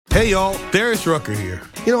Hey y'all, Darius Rucker here.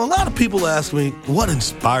 You know, a lot of people ask me, what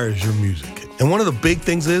inspires your music? And one of the big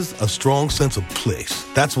things is a strong sense of place.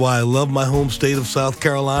 That's why I love my home state of South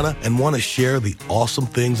Carolina and want to share the awesome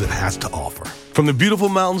things it has to offer. From the beautiful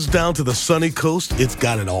mountains down to the sunny coast, it's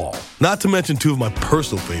got it all. Not to mention two of my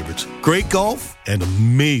personal favorites, great golf and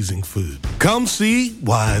amazing food. Come see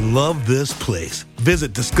why I love this place.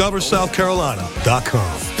 Visit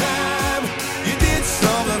discoversouthcarolina.com.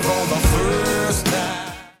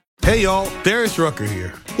 Hey y'all, Darius Rucker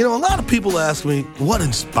here. You know, a lot of people ask me, what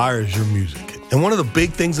inspires your music? And one of the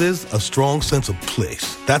big things is a strong sense of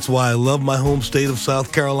place. That's why I love my home state of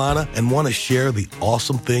South Carolina and want to share the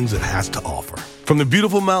awesome things it has to offer. From the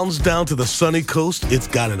beautiful mountains down to the sunny coast, it's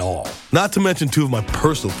got it all. Not to mention two of my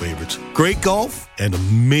personal favorites, great golf and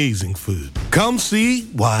amazing food. Come see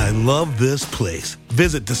why I love this place.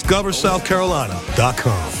 Visit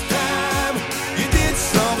discoversouthcarolina.com.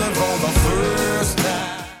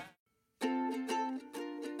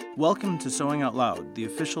 Welcome to Sewing Out Loud, the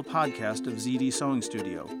official podcast of ZD Sewing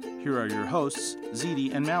Studio. Here are your hosts,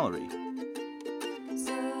 ZD and Mallory.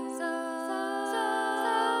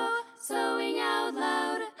 Sewing Out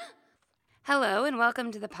Loud. Hello and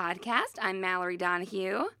welcome to the podcast. I'm Mallory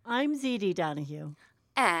Donahue. I'm ZD Donahue.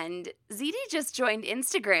 And ZD just joined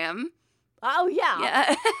Instagram. Oh,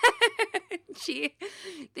 yeah.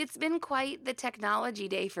 It's been quite the technology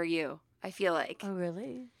day for you, I feel like. Oh,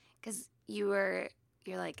 really? Because you're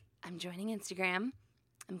like, I'm joining Instagram.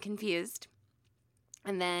 I'm confused.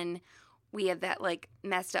 And then we had that like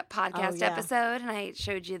messed up podcast episode, and I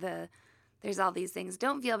showed you there's all these things.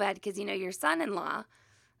 Don't feel bad because, you know, your son-in-law,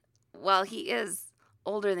 well, he is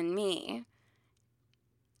older than me.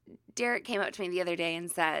 Derek came up to me the other day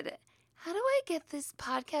and said, how do I get this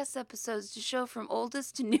podcast episodes to show from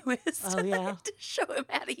oldest to newest? Oh, yeah. To show him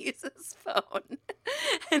how to use his phone.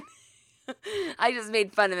 And I just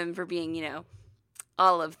made fun of him for being, you know,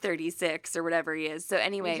 all of 36 or whatever he is. So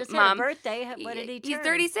anyway, he just Mom, had a birthday. What did he turn? He's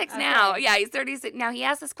 36 okay. now. Yeah, he's 36 now. He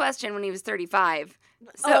asked this question when he was 35.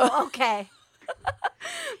 So, oh, okay.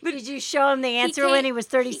 Did you show him the answer when he was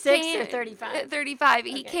 36 or 35? 35. Okay.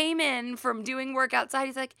 He came in from doing work outside.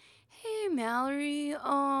 He's like, hey, Mallory,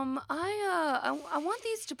 I want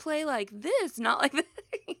these to play like this, not like this.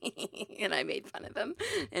 And I made fun of him,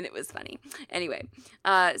 and it was funny. Anyway,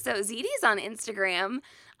 so ZD's on Instagram.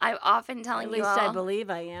 I'm often telling you all. At least I believe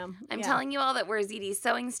I am. I'm telling you all that we're ZD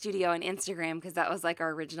Sewing Studio on Instagram because that was like our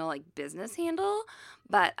original like business handle.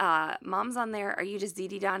 But Mom's on there. Are you just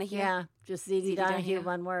ZD Donahue? Yeah, just ZD Donahue,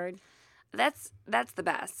 one word. That's the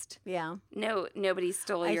best. Yeah. No, nobody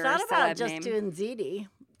stole your I thought about celeb just name. doing ZD.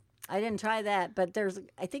 I didn't try that, but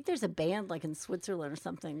I think there's a band like in Switzerland or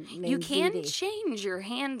something named You can ZD. change your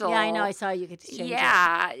handle. Yeah, I know. I saw you could change it.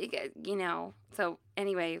 Yeah, you know. So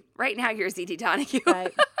anyway, right now you're ZD Donahue.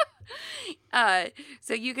 Right.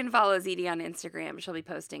 So you can follow ZD on Instagram. She'll be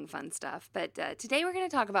posting fun stuff. But today we're going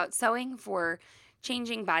to talk about sewing for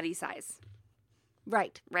changing body size.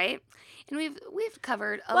 Right. Right? And we've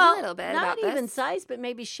covered a Well, little bit not about even this. size, but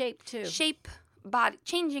maybe shape too. Shape, body,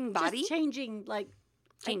 changing body. Just changing, like,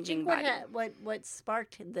 Changing I think body. What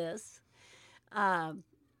sparked this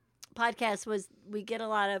podcast was we get a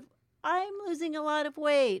lot of, I'm losing a lot of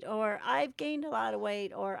weight, or I've gained a lot of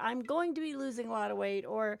weight, or I'm going to be losing a lot of weight,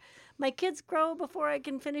 or my kids grow before I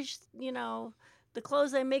can finish, you know, the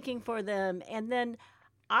clothes I'm making for them. And then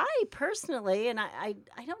I personally, and I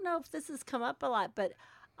don't know if this has come up a lot, but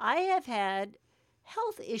I have had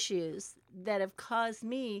health issues that have caused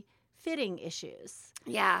me fitting issues.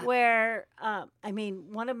 Yeah. Where,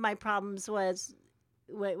 one of my problems was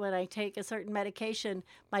when I take a certain medication,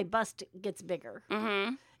 my bust gets bigger.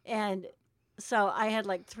 Mm-hmm. And so I had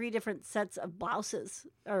like 3 different sets of blouses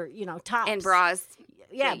or, you know, tops. And bras.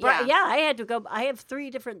 Yeah. I had to go. I have 3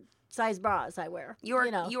 different size bras I wear.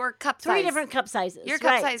 Your cup 3 size. different cup sizes. Your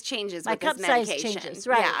cup size changes my with cup this size medication. changes,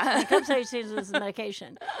 right? Yeah. My cup size changes with the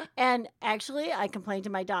medication. And actually, I complained to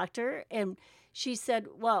my doctor, and she said,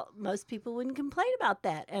 well, most people wouldn't complain about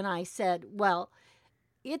that. And I said, well,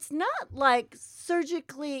 it's not like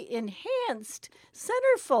surgically enhanced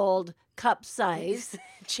centerfold cup size.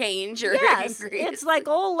 Change or Yes, increase. it's like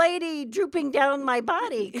old lady drooping down my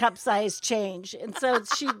body cup size change. And so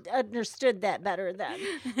she understood that better then.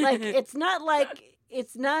 Like, it's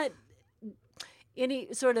not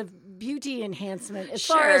any sort of beauty enhancement as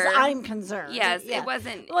far as I'm concerned. Yes, Yeah. it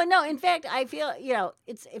wasn't. Well, no, in fact, I feel, you know,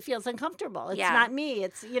 it feels uncomfortable. It's Yeah. not me.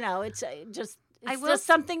 It's, you know, it's just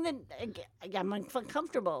something that I'm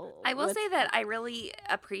uncomfortable I will with. say that I really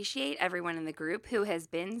appreciate everyone in the group who has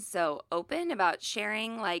been so open about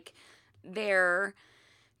sharing like their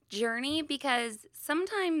journey because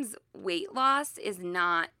sometimes weight loss is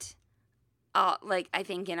not like I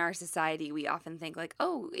think in our society we often think like,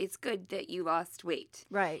 oh, it's good that you lost weight.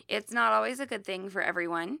 Right. It's not always a good thing for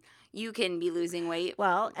everyone. You can be losing weight.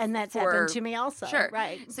 Well, and that's happened to me also. Sure.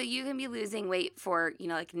 Right. So you can be losing weight for,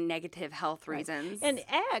 like negative health reasons. And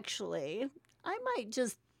actually, I might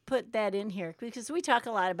just put that in here because we talk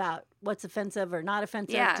a lot about what's offensive or not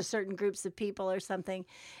offensive to certain groups of people or something.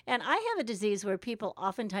 And I have a disease where people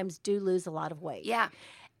oftentimes do lose a lot of weight. Yeah.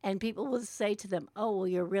 And people will say to them, oh, well,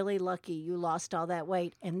 you're really lucky you lost all that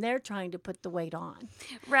weight. And they're trying to put the weight on.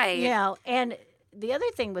 Right. And the other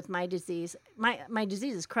thing with my disease, my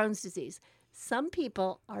disease is Crohn's disease. Some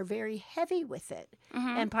people are very heavy with it.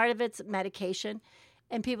 Mm-hmm. And part of it's medication.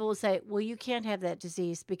 And people will say, well, you can't have that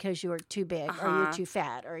disease because you're too big or you're too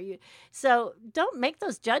fat So don't make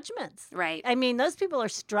those judgments. Right. I mean, those people are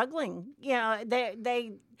struggling.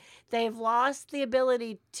 They've lost the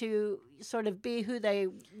ability to sort of be who they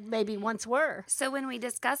maybe once were. So when we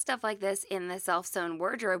discuss stuff like this in the Self-Sewn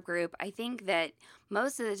Wardrobe group, I think that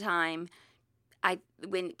most of the time,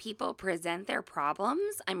 when people present their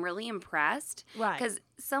problems, I'm really impressed. Right. Because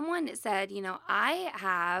someone said, I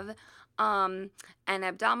have an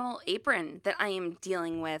abdominal apron that I am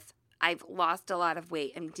dealing with. I've lost a lot of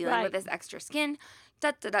weight. I'm dealing with this extra skin.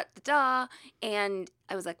 And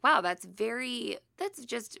I was like, wow, that's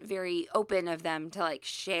just very open of them to like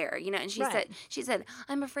share, and she said,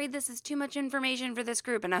 I'm afraid this is too much information for this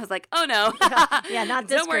group. And I was like, oh no, yeah, not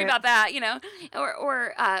this Don't worry group. about that,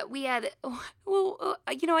 or we had,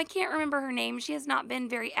 I can't remember her name. She has not been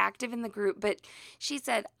very active in the group, but she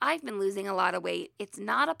said, I've been losing a lot of weight. It's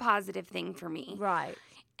not a positive thing for me. Right.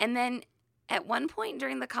 And then at one point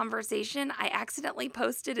during the conversation, I accidentally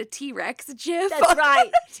posted a T-Rex GIF. That's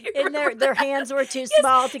right. And their hands were too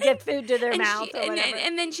small to get food to their mouth or whatever.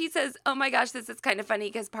 And then she says, oh my gosh, this is kind of funny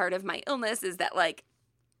because part of my illness is that like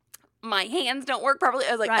my hands don't work properly.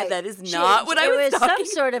 I was like, that is not what I was talking. It was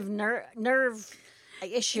some sort of nerve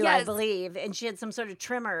issue, I believe, and she had some sort of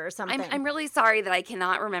tremor or something. I'm really sorry that I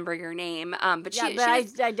cannot remember your name, but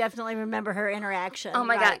I definitely remember her interaction. Oh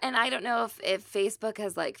my God. And I don't know if Facebook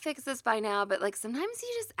has like fixed this by now, but like sometimes you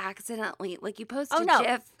just accidentally like you post a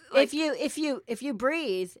GIF. Like, if you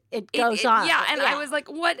breathe, it goes on. Yeah, and I was like,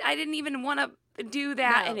 what? I didn't even want to do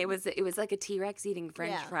that. No. And it was like a T-Rex eating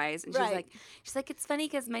French fries. And she's like, it's funny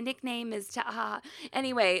because my nickname is Taha.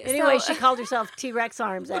 Anyway, she called herself T-Rex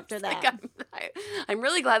Arms after that. Like, I'm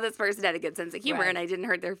really glad this person had a good sense of humor and I didn't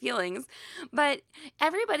hurt their feelings. But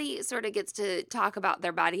everybody sort of gets to talk about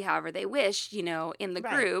their body however they wish, in the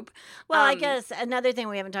group. Well, I guess another thing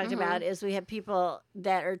we haven't talked about is we have people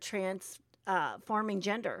that are forming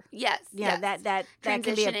gender. Yes. Yeah, yes. that can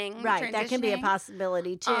be that can be a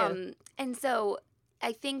possibility too. And so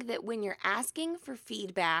I think that when you're asking for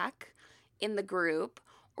feedback in the group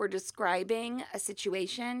or describing a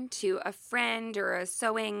situation to a friend or a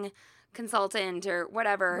sewing consultant or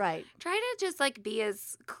whatever, try to just like be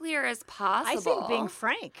as clear as possible. I think being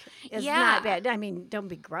frank is not bad. I mean, don't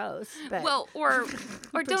be gross, but or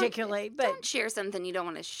particularly, don't share something you don't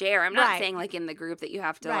want to share. I'm not saying like in the group that you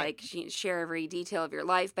have to like share every detail of your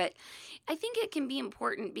life, but I think it can be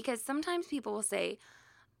important because sometimes people will say,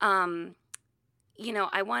 I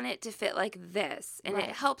want it to fit like this, and it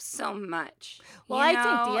helps so much. Well, I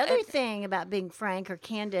think the other thing about being frank or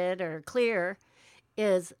candid or clear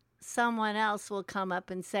is someone else will come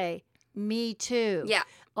up and say, me too. Yeah.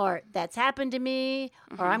 Or that's happened to me,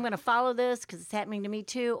 or I'm going to follow this because it's happening to me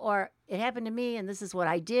too, or it happened to me and this is what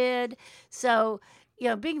I did. So,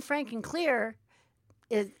 being frank and clear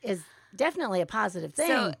is definitely a positive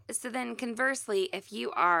thing. So then conversely, if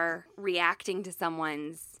you are reacting to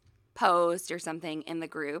someone's post or something in the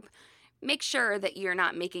group, make sure that you're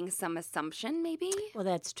not making some assumption maybe. Well,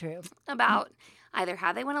 that's true. About either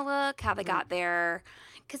how they want to look, how they got there.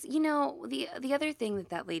 Because, the other thing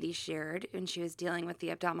that lady shared when she was dealing with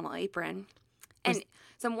the abdominal apron, and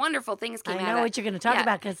some wonderful things came out of it. I know what you're going to talk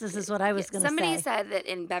about because this is what I was going to say. Somebody said that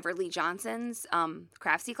in Beverly Johnson's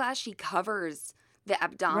Craftsy class, she covers the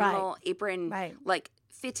abdominal apron, like,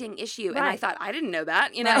 fitting issue. And I thought, I didn't know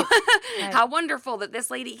that, How wonderful that this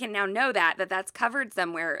lady can now know that's covered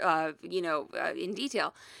somewhere, in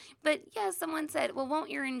detail. But, someone said, well, won't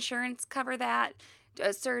your insurance cover that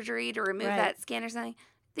surgery to remove that skin or something?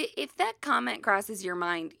 If that comment crosses your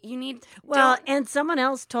mind, you need... Well, and someone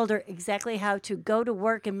else told her exactly how to go to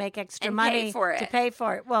work and make extra money to pay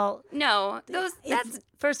for it. Well... No,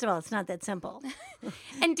 first of all, it's not that simple.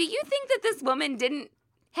 And do you think that this woman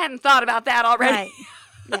hadn't thought about that already?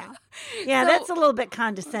 Right. Yeah, that's a little bit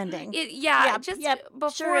condescending.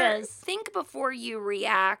 Think before you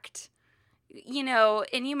react.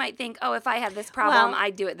 and you might think, oh, if I had this problem,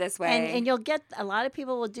 I'd do it this way. And you'll get, a lot of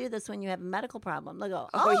people will do this when you have a medical problem. They'll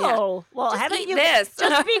go, well, just haven't eat you, this.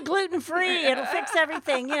 just be gluten-free. It'll fix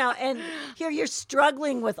everything, and here you're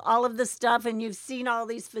struggling with all of this stuff, and you've seen all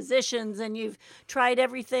these physicians, and you've tried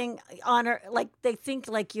everything on her, like they think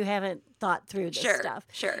like you haven't thought through this stuff.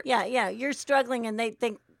 Sure. Yeah, you're struggling, and they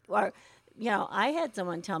think, or, I had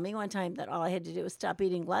someone tell me one time that all I had to do was stop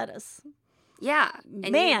eating lettuce. Yeah.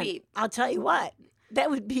 And Man, I'll tell you what, that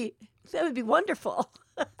would be wonderful.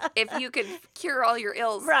 If you could cure all your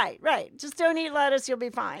ills. Right. Just don't eat lettuce, you'll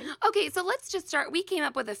be fine. Okay, so let's just start. We came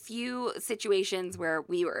up with a few situations where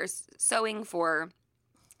we were sewing for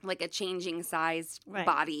like a changing sized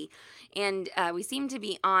body. And we seem to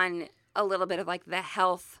be on a little bit of like the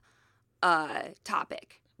health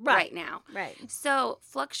topic right now. Right. So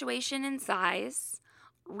fluctuation in size,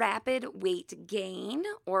 rapid weight gain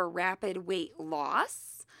or rapid weight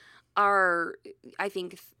loss are, I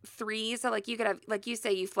think, 3. So like you could have, like you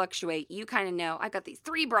say, you fluctuate. You kind of know, I got these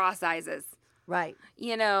 3 bra sizes. Right.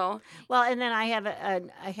 Well, and then I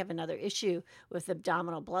have another issue with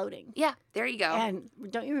abdominal bloating. Yeah, there you go. And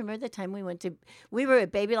don't you remember the time we were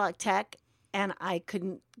at Baby Lock Tech, and I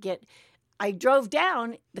drove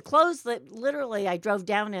down the clothes that literally I drove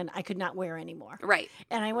down in, I could not wear anymore. Right.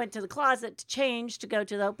 And I went to the closet to change to go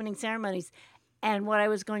to the opening ceremonies, and what I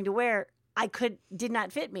was going to wear, did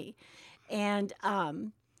not fit me. And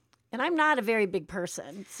I'm not a very big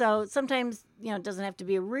person, so sometimes it doesn't have to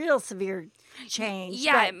be a real severe change.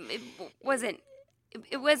 Yeah, it wasn't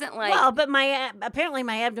like, well, but apparently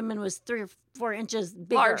my abdomen was 3 or 4 inches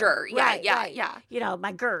bigger, larger. Yeah.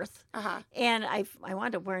 My girth. And I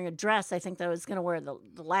wound up wearing a dress. I think that I was going to wear the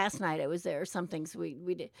last night I was there or something. So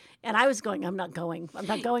we did, and I was going. I'm not going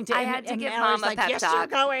to. I had to give Mom a pep yes, talk. You're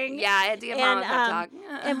going. Yeah, I had to give Mom a pep talk.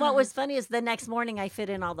 And what was funny is the next morning I fit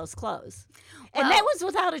in all those clothes, and that was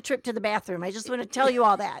without a trip to the bathroom. I just want to tell you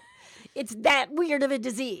all that. It's that weird of a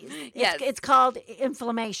disease. It's called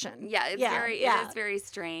inflammation. Yeah, it is very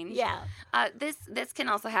strange. Yeah. This can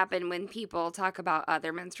also happen when people talk about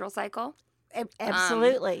their menstrual cycle.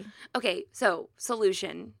 Absolutely. Okay, so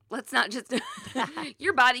solution. Let's not just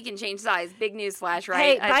your body can change size. Big news flash,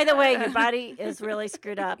 right? Hey, by the way, your body is really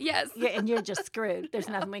screwed up. Yes. And you're just screwed. There's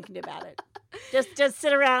nothing we can do about it. Just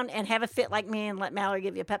sit around and have a fit like me and let Mallory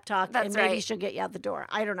give you a pep talk. That's and maybe right. she'll get you out the door.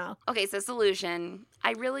 I don't know. Okay, so solution.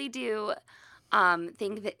 I really do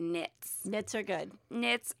think that knits are good.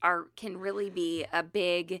 Knits can really be a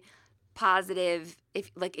big positive.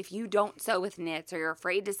 If you don't sew with knits or you're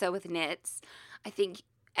afraid to sew with knits, I think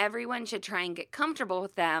everyone should try and get comfortable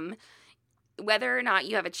with them, whether or not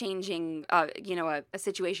you have a changing, a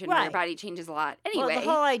situation where your body changes a lot. Anyway, well, the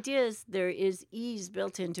whole idea is there is ease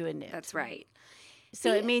built into a knit. That's right.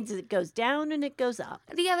 So it means it goes down and it goes up.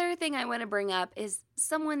 The other thing I want to bring up is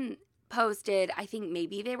someone posted, I think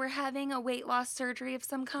maybe they were having a weight loss surgery of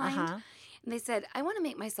some kind. And they said, I want to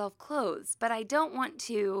make myself clothes, but I don't want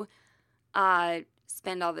to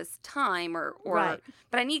spend all this time but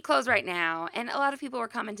I need clothes right now. And a lot of people were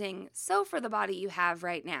commenting, sew for the body you have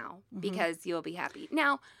right now because you'll be happy.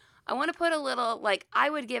 Now, I want to put a little, I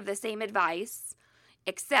would give the same advice,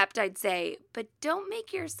 except I'd say, but don't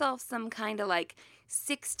make yourself some kind of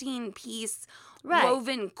 16-piece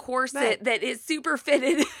woven corset that is super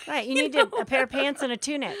fitted. Right. You need a pair of pants and a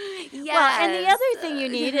tunic. Yes. Well, and the other thing you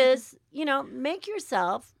need is, make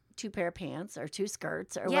yourself 2 pair of pants or 2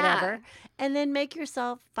 skirts or whatever, and then make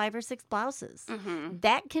yourself 5 or 6 blouses.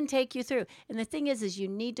 That can take you through. And the thing is you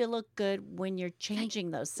need to look good when you're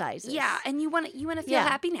changing those sizes. Yeah, and you want to feel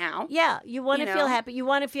happy now. Yeah, you want to feel happy. You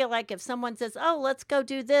want to feel like if someone says, "Oh, let's go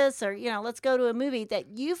do this," or let's go to a movie,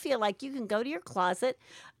 that you feel like you can go to your closet.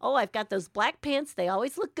 Oh, I've got those black pants. They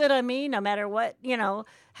always look good on me, no matter what,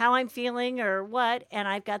 how I'm feeling or what. And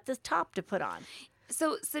I've got this top to put on.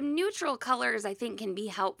 So some neutral colors, I think, can be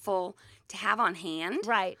helpful to have on hand.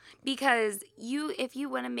 Right. Because if you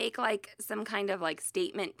want to make some kind of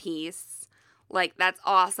statement piece, that's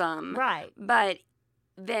awesome. Right. But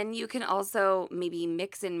then you can also maybe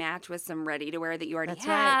mix and match with some ready to wear that you already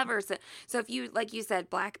have. Right. Or so if you, like you said,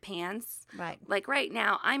 black pants. Right. Right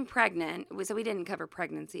now, I'm pregnant. So we didn't cover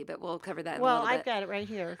pregnancy, but we'll cover that in a little bit. Well, I've got it right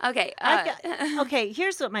here. Okay. Okay,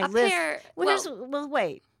 here's what my list...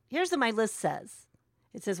 wait. Here's what my list says.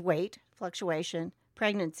 It says weight, fluctuation,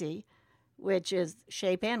 pregnancy, which is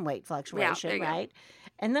shape and weight fluctuation, right? Go.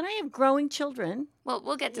 And then I have growing children. Well,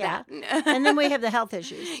 we'll get to that. And then we have the health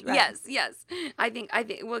issues. Right? Yes. I think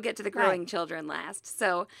we'll get to the growing children last.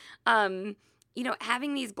 So, having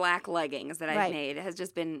these black leggings that I've made has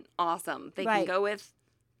just been awesome. They can go with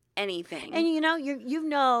anything. And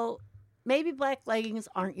maybe black leggings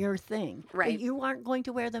aren't your thing. Right. But you aren't going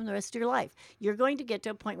to wear them the rest of your life. You're going to get to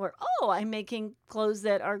a point where, oh, I'm making clothes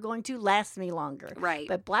that are going to last me longer. Right.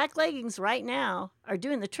 But black leggings right now are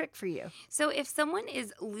doing the trick for you. So if someone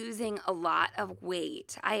is losing a lot of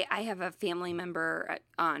weight, I have a family member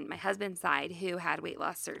on my husband's side who had weight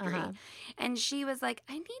loss surgery. And she was like,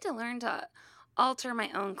 I need to learn to alter my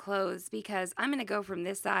own clothes because I'm going to go from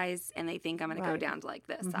this size and they think I'm going to go down to like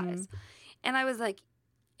this size. And I was like,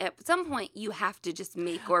 at some point you have to just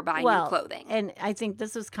make or buy new clothing. And I think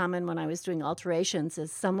this was common when I was doing alterations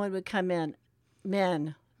is someone would come in,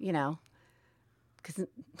 men, you know, because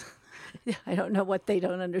I don't know what they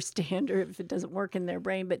don't understand or if it doesn't work in their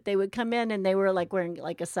brain, but they would come in and they were like wearing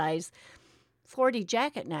like a size 40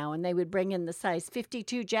 jacket now, and they would bring in the size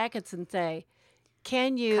 52 jackets and say,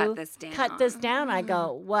 can you cut this down? I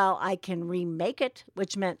go, well, I can remake it,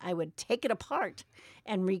 which meant I would take it apart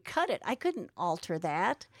and recut it. I couldn't alter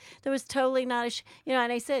that. There was totally not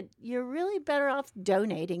and I said, you're really better off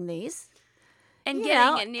donating these. And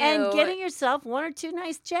getting yourself one or two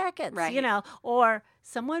nice jackets, right. Or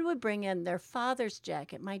someone would bring in their father's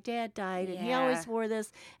jacket. My dad died, and he always wore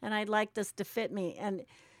this, and I'd like this to fit me. And,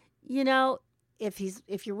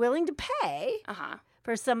 if you're willing to pay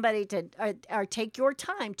for somebody to or take your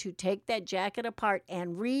time to take that jacket apart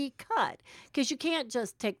and recut, because you can't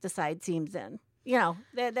just take the side seams in.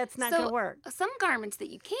 That's not going to work. Some garments that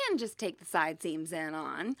you can just take the side seams in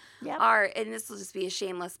on are, and this will just be a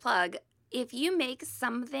shameless plug, if you make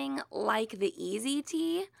something like the Easy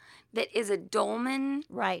Tee that is a dolman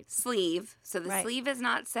sleeve, so the sleeve is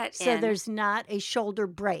not set in. So there's not a shoulder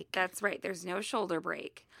break. That's right. There's no shoulder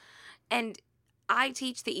break. And I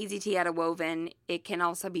teach the Easy Tee out of woven. It can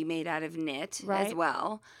also be made out of knit as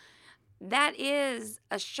well. That is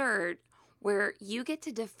a shirt where you get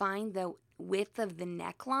to define the width of the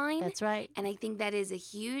neckline. That's right. And I think that is a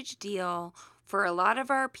huge deal for a lot of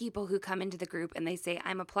our people who come into the group and they say,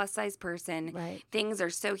 I'm a plus size person. Right. Things are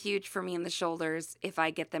so huge for me in the shoulders if I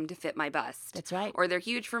get them to fit my bust. That's right. Or they're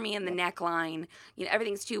huge for me in the neckline.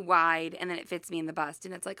 Everything's too wide and then it fits me in the bust.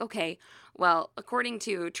 And it's like, okay, well, according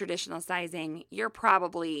to traditional sizing, you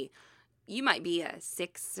might be a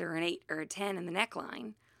 6 or an 8 or a 10 in the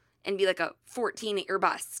neckline. And be like a 14 at your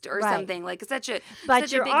bust or something. Like, such a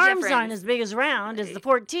But your big arms difference. Aren't as big as round as the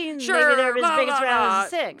 14. Sure. Maybe they're as big as round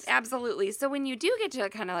as the 6. Absolutely. So when you do get to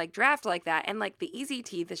kind of like draft like that, and like the Easy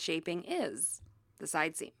Tee, the shaping is the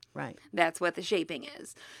side seam. Right. That's what the shaping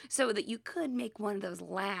is. So that you could make one of those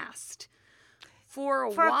last for a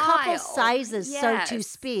while. For a couple sizes, so to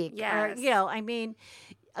speak. Yes. Or,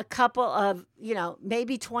 a couple of,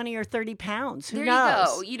 maybe 20 or 30 pounds. Who there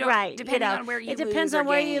knows? You go. You don't, depending on where you lose it depends on or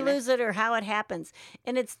where gain. you lose it or how it happens.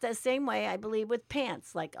 And it's the same way, I believe, with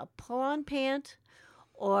pants, like a pull-on pant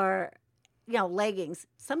or, leggings.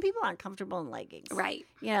 Some people aren't comfortable in leggings. Right.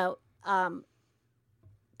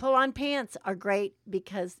 Pull-on pants are great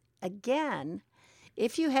because, again,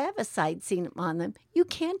 if you have a side seam on them, you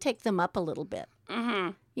can take them up a little bit.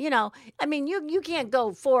 Mm-hmm. You can't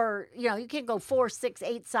go 4, you can't go 4, 6,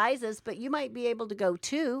 8 sizes, but you might be able to go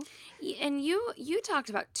 2. And you talked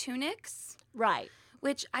about tunics. Right.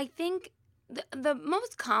 Which I think the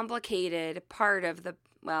most complicated part of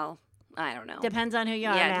I don't know. Depends on who you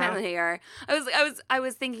are. Yeah, depends on who you are. I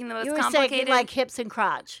was thinking the most you were complicated. Saying like hips and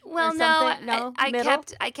crotch. Well, no,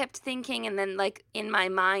 I kept thinking, and then like in my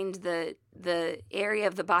mind, the area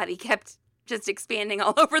of the body kept just expanding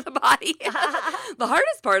all over the body. The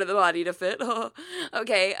hardest part of the body to fit.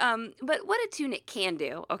 Okay. But what a tunic can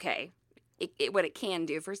do, okay, what it can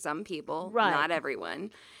do for some people, not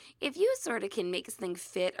everyone. If you sort of can make something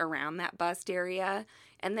fit around that bust area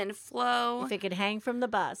and then flow. If it can hang from the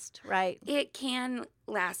bust, right. It can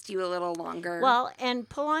last you a little longer. Well, and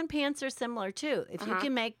pull-on pants are similar, too. If you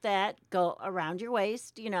can make that go around your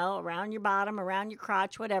waist, around your bottom, around your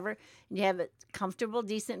crotch, whatever, and you have a comfortable,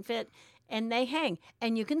 decent fit, and they hang.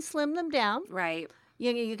 And you can slim them down. Right.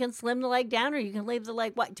 You can slim the leg down or you can leave the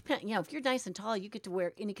leg wide. If you're nice and tall, you get to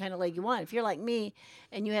wear any kind of leg you want. If you're like me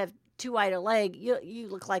and you have too wide a leg, you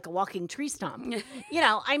look like a walking tree stump.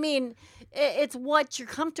 It's what you're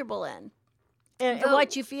comfortable in and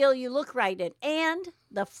what you feel you look right in. And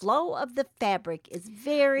the flow of the fabric is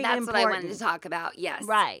very important. That's what I wanted to talk about, yes.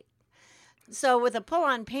 Right. So with a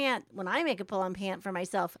pull-on pant, when I make a pull-on pant for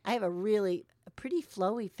myself, I have a pretty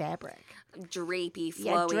flowy fabric. Drapey, flowy.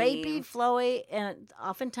 Yeah, drapey, flowy, and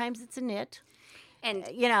oftentimes it's a knit. And,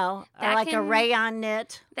 or like a rayon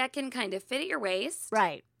knit. That can kind of fit at your waist.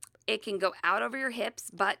 Right. It can go out over your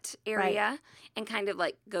hips, butt area, and kind of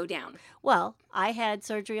like go down. Well, I had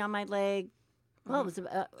surgery on my leg. Well, it was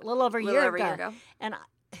a little over a year ago. And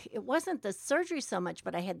it wasn't the surgery so much,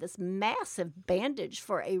 but I had this massive bandage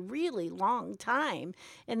for a really long time,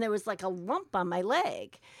 and there was like a lump on my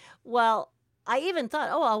leg. Well, I even thought,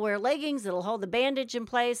 I'll wear leggings. It'll hold the bandage in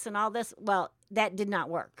place and all this. Well, that did not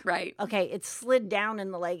work. Right. Okay, it slid down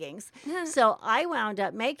in the leggings. So I wound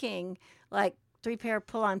up making like 3 pair of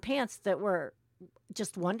pull-on pants that were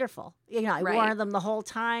just wonderful. I wore them the whole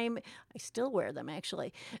time. I still wear them,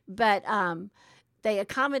 actually. But they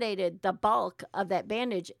accommodated the bulk of that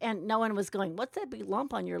bandage, and no one was going, what's that big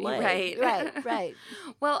lump on your leg? Right.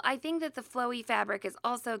 Well, I think that the flowy fabric is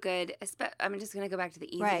also good. I'm just going to go back to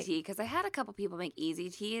the Easy Tee, because I had a couple people make Easy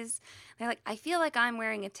Tees. They're like, I feel like I'm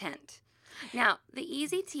wearing a tent. Now, the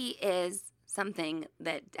Easy Tee is something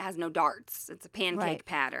that has no darts. It's a pancake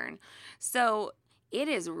pattern. So it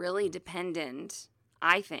is really dependent,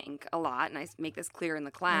 I think, a lot, and I make this clear in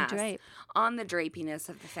the class, on the drapiness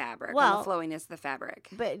of the fabric, on the flowiness of the fabric.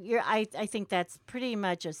 But I think that's pretty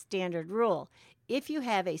much a standard rule. If you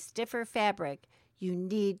have a stiffer fabric, you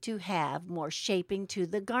need to have more shaping to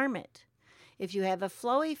the garment. If you have a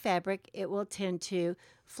flowy fabric, it will tend to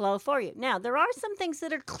flow for you. Now, there are some things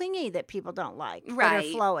that are clingy that people don't like, that are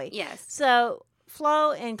flowy. Yes. So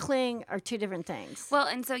flow and cling are 2 different things. Well,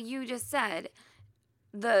 and so you just said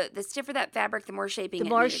the stiffer that fabric, the more shaping it needs.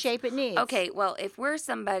 The more shape it needs. Okay, well, if we're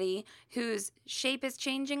somebody whose shape is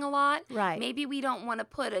changing a lot, maybe we don't want to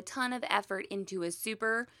put a ton of effort into a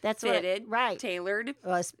super fitted, tailored.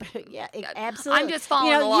 Yeah, absolutely. I'm just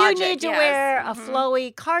following the logic. You need to wear a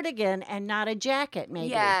flowy cardigan and not a jacket, maybe.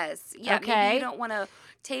 Yes. Yeah, okay. Maybe you don't want to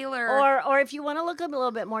tailor. Or if you want to look a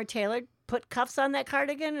little bit more tailored, put cuffs on that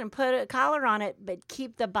cardigan and put a collar on it, but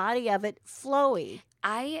keep the body of it flowy.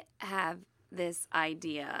 I have this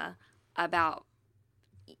idea about,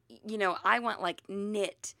 I want like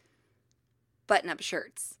knit button-up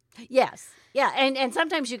shirts. Yes. Yeah, and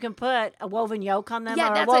sometimes you can put a woven yoke on them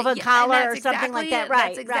or a woven collar or something like that.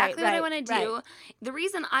 That's exactly what I want to do. The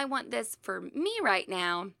reason I want this for me right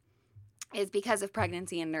now is because of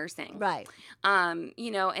pregnancy and nursing. Right. And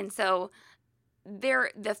so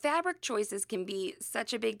the fabric choices can be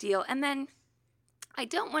such a big deal. And then I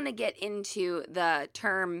don't want to get into the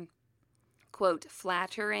term, quote,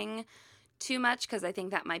 flattering too much, because I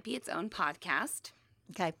think that might be its own podcast.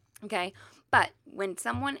 Okay. But when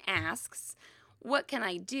someone asks, what can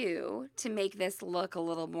I do to make this look a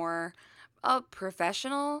little more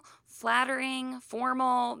professional, flattering,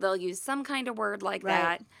 formal, they'll use some kind of word like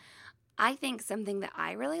that. I think something that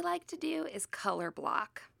I really like to do is color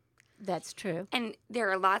block. That's true. And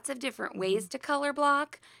there are lots of different ways to color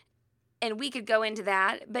block. And we could go into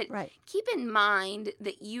that, but keep in mind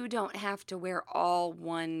that you don't have to wear all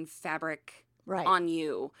one fabric on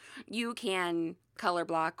you. You can color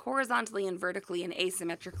block horizontally and vertically and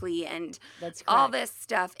asymmetrically and all this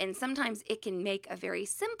stuff. And sometimes it can make a very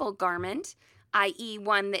simple garment, i.e.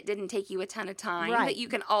 one that didn't take you a ton of time, that you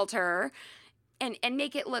can alter and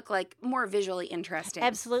make it look like more visually interesting.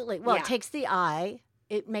 Absolutely. Well, it takes the eye.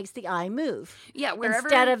 It makes the eye move. Yeah,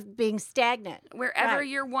 instead of being stagnant. Wherever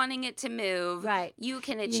you're wanting it to move, you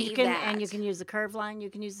can achieve that. And you can use a curved line. You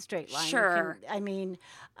can use a straight line. Sure.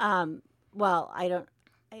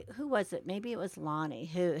 Who was it? Maybe it was Lonnie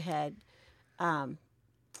who had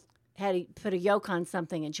put a yoke on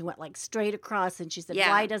something, and she went like straight across, and she said,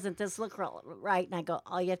 why doesn't this look right? And I go,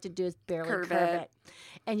 all you have to do is barely curve it.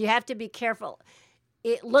 And you have to be careful.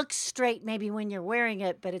 It looks straight maybe when you're wearing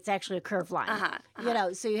it, but it's actually a curved line.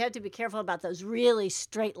 So you have to be careful about those really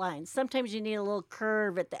straight lines. Sometimes you need a little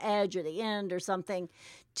curve at the edge or the end or something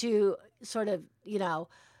to sort of,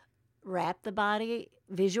 wrap the body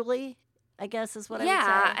visually, I guess is what I would say.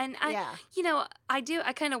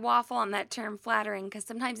 I kind of waffle on that term flattering because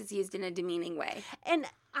sometimes it's used in a demeaning way. And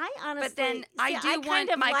I honestly... But then I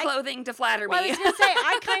want my clothing to flatter me. Well, I was going to say,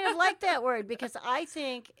 I kind of like that word because I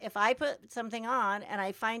think if I put something on and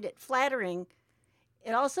I find it flattering,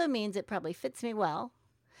 it also means it probably fits me well.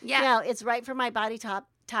 Yeah. It's right for my body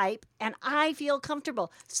type, and I feel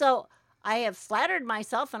comfortable. So I have flattered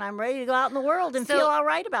myself, and I'm ready to go out in the world and feel all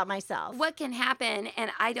right about myself. What can happen,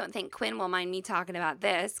 and I don't think Quinn will mind me talking about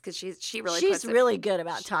this because she's really good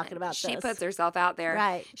about talking about this. She puts herself out there.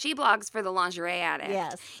 Right. She blogs for the Lingerie Addict.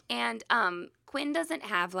 Yes. And Quinn doesn't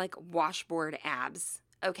have like washboard abs.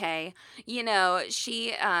 Okay.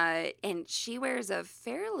 She wears a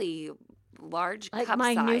fairly large cup size.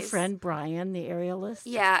 Like my new friend Brian, the aerialist.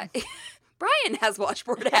 Yeah. Brian has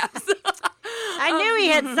washboard abs. I knew he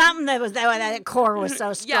had something that core was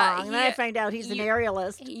so strong. And then I find out he's an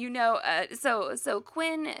aerialist. So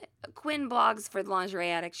Quinn blogs for the Lingerie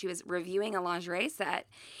Addict. She was reviewing a lingerie set,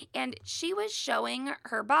 and she was showing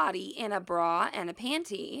her body in a bra and a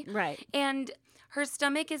panty. Right. And Her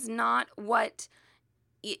stomach is not what,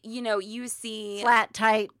 you see flat,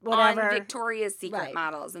 tight, whatever. on Victoria's Secret Right.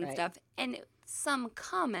 models and Right. stuff. And some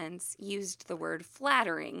comments used the word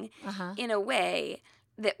flattering Uh-huh. in a way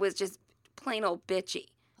that was just plain old bitchy.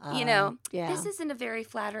 Yeah. This isn't a very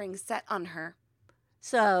flattering set on her.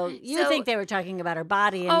 So you think they were talking about her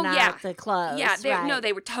body and not the clothes? Yeah, right.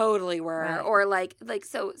 they totally were. Right. Or like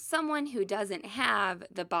so someone who doesn't have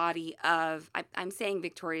the body of, I'm saying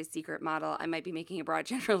Victoria's Secret model, I might be making a broad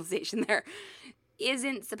generalization there,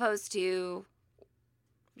 isn't supposed to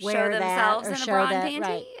Wear show that themselves or in a show bra that, and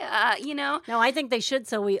panty. right. No, I think they should,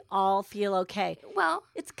 so we all feel okay. Well,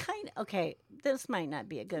 It's kind of okay. This might not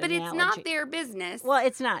be a good but analogy. it's not their business. Well,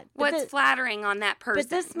 it's not. But What's flattering on that person? But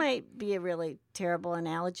this might be a really terrible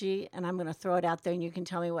analogy, and I'm going to throw it out there, and you can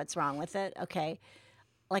tell me what's wrong with it. Okay,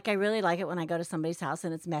 like I really like it when I go to somebody's house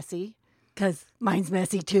and it's messy, because mine's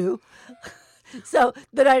messy too. So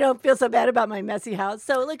that I don't feel so bad about my messy house.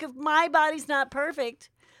 So, look, if my body's not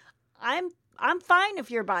perfect, I'm fine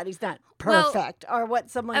if your body's not perfect or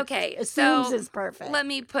what someone assumes is perfect. Let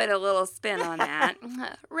me put a little spin on that.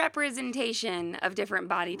 Representation of different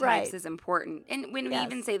body types is important. And when we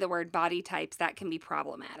even say the word body types, that can be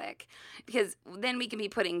problematic because then we can be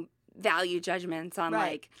putting value judgments on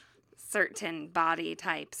like certain body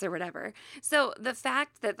types or whatever. So the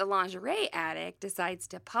fact that the Lingerie Addict decides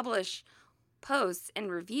to publish posts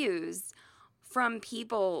and reviews from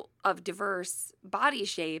people of diverse body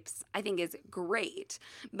shapes, I think is great.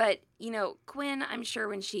 But, Quinn, I'm sure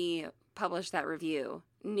when she published that review,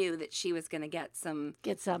 knew that she was going to get some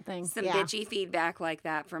bitchy feedback like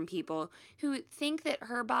that from people who think that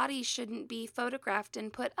her body shouldn't be photographed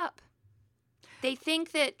and put up. They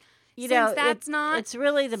think that it's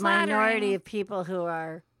really the flattering. minority of people who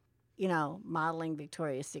are, modeling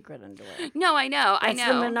Victoria's Secret underwear. No, I know. That's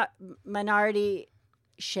the minority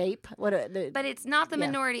shape. But it's not the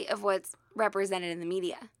minority of what's represented in the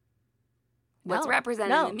media. What's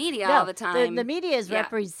represented in the media all the time. The media is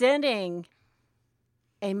representing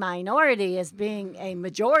a minority as being a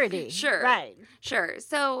majority. Sure. Right. Sure.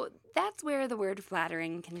 So that's where the word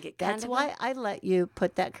flattering can get That's why I let you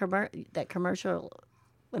put that commercial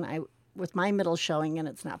with my middle showing and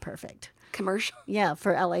it's not perfect. Commercial? Yeah,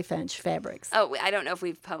 for LA Finch Fabrics. Oh, I don't know if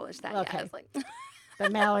we've published that yet. I was like...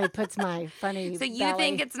 But Mallory puts my funny So you belly.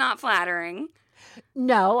 think it's not flattering?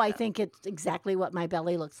 No, I think it's exactly what my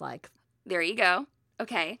belly looks like. There you go.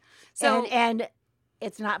 Okay. So and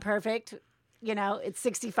it's not perfect. It's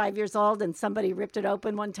 65 years old and somebody ripped it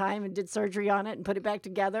open one time and did surgery on it and put it back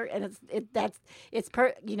together. And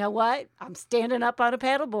you know what? I'm standing up on a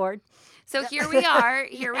paddleboard. So here we are.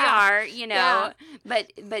 We are,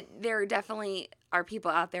 but there definitely are people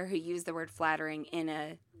out there who use the word flattering in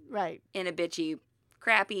a bitchy,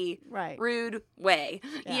 crappy, rude way.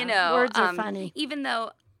 Words are funny. Even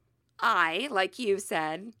though I, like you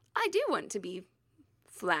said, I do want to be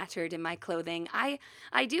flattered in my clothing. I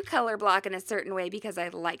do color block in a certain way because I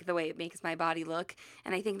like the way it makes my body look,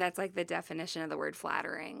 and I think that's like the definition of the word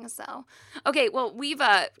flattering. So, okay, well, we've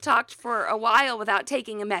talked for a while without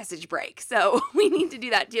taking a message break, so we need to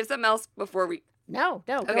do that. Do you have something else before we... No,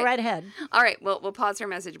 go right ahead. All right, well, we'll pause for a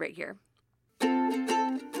message break here.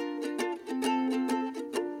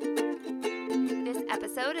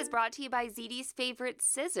 Episode is brought to you by ZD's favorite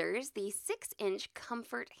scissors, the 6-inch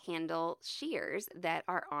comfort handle shears that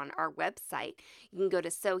are on our website. You can go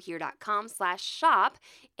to sewhere.com/shop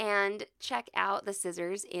and check out the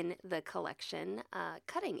scissors in the collection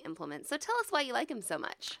cutting implements. So tell us why you like them so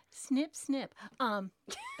much. Snip, snip.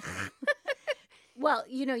 Well,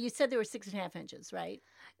 you said they were 6.5 inches, right?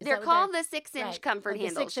 They're called the 6-inch comfort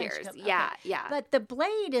handle shears. Yeah. But the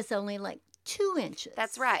blade is only like 2 inches.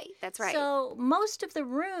 That's right. So most of the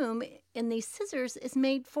room in these scissors is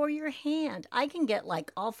made for your hand. I can get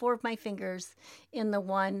like all 4 of my fingers in the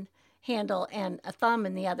one handle and a thumb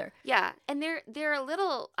in the other. Yeah, and they're a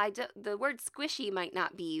little. The word squishy might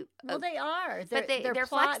not be. Well, they are. They're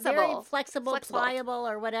flexible, very flexible, pliable,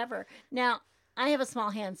 or whatever. Now, I have a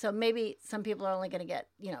small hand, so maybe some people are only going to get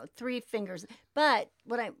 3 fingers. But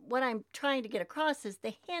what I'm trying to get across is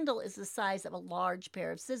the handle is the size of a large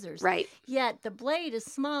pair of scissors. Right. Yet the blade is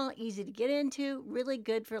small, easy to get into, really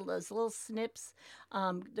good for those little snips.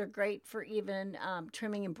 They're great for even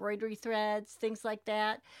trimming embroidery threads, things like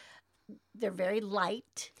that. They're very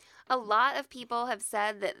light. A lot of people have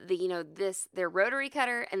said that their rotary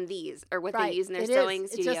cutter and these are what they use in their sewing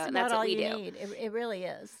studio, and that's what we do. Need. It really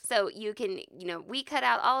is. So you can, we cut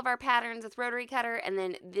out all of our patterns with rotary cutter, and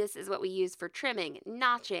then this is what we use for trimming,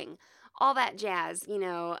 notching, all that jazz.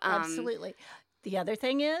 Absolutely. The other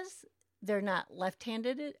thing is, they're not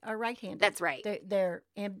left-handed or right-handed. That's right. They're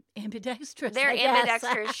ambidextrous. They're I guess.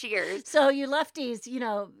 ambidextrous shears. So you lefties,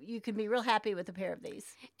 you can be real happy with a pair of these.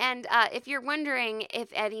 And if you're wondering if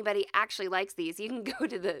anybody actually likes these, you can go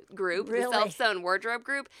to the group, Really? the Self-Sewn Wardrobe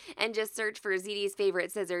group, and just search for ZD's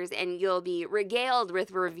favorite scissors, and you'll be regaled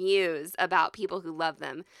with reviews about people who love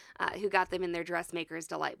them, who got them in their Dressmaker's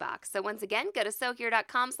Delight box. So once again, go to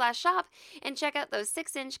sewhere.com/shop and check out those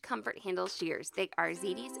 6-inch comfort handle shears. They are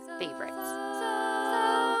ZD's favorites.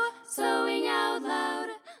 Sewing out loud.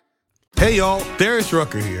 Hey y'all, Darius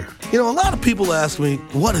Rucker here. A lot of people ask me,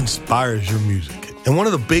 what inspires your music? And one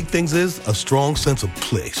of the big things is a strong sense of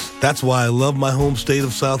place. That's why I love my home state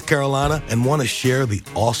of South Carolina and want to share the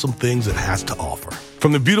awesome things it has to offer.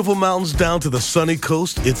 From the beautiful mountains down to the sunny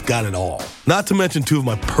coast, it's got it all. Not to mention two of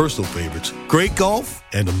my personal favorites, great golf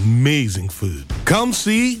and amazing food. Come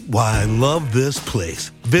see why I love this place.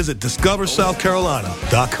 Visit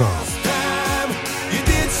discoversouthcarolina.com.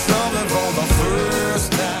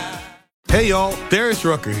 Hey y'all, Darius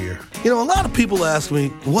Rucker here. A lot of people ask me,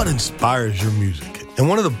 what inspires your music? And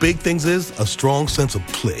one of the big things is a strong sense of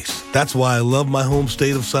place. That's why I love my home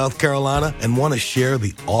state of South Carolina and want to share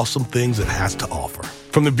the awesome things it has to offer.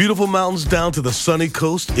 From the beautiful mountains down to the sunny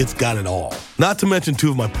coast, it's got it all. Not to mention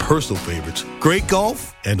two of my personal favorites, great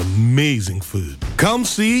golf and amazing food. Come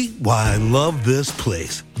see why I love this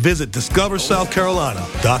place. Visit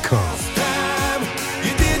discoversouthcarolina.com.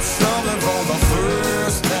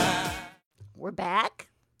 We're back.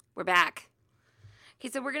 We're back. Okay,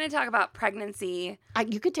 so we're going to talk about pregnancy.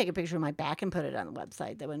 You could take a picture of my back and put it on the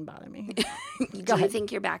website. That wouldn't bother me. Do you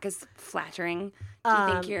think your back is flattering? Do you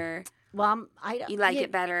think you're... Well, you like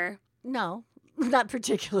it better? No, not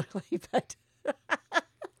particularly, but...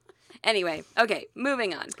 Anyway, okay,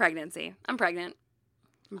 moving on. Pregnancy. I'm pregnant.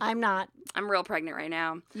 I'm not. I'm real pregnant right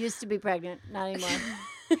now. Used to be pregnant, not anymore.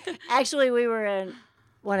 Actually, we were in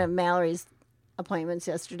one of Mallory's appointments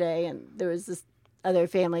yesterday, and there was this other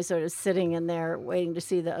family sort of sitting in there waiting to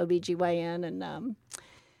see the OBGYN, and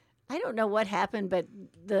I don't know what happened, but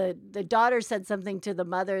the daughter said something to the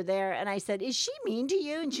mother there, and I said, "Is she mean to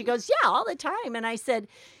you?" And she goes, "Yeah, all the time." And I said,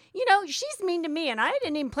 "She's mean to me, and I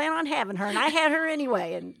didn't even plan on having her, and I had her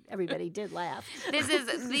anyway." And everybody did laugh. These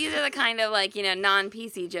are the kind of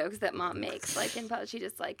non-PC jokes that Mom makes. In she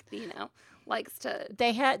just likes to.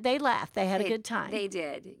 They laughed. They had a good time. They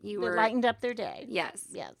did. They lightened up their day. Yes.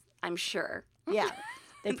 Yes. I'm sure. Yeah.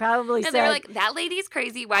 They probably said. They were like, "That lady's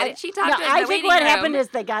crazy. Why did she talk to us in the I think waiting what room?" happened is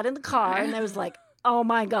they got in the car and they was like, "Oh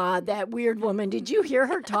my God, that weird woman! Did you hear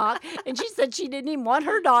her talk?" And she said she didn't even want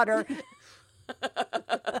her daughter.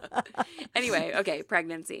 Anyway, okay,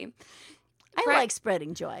 pregnancy. I like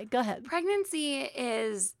spreading joy. Go ahead. Pregnancy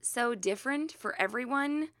is so different for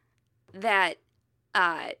everyone that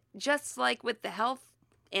just like with the health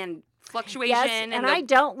and fluctuation. Yes, and I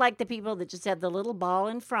don't like the people that just have the little ball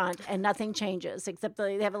in front and nothing changes except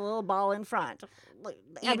they have a little ball in front.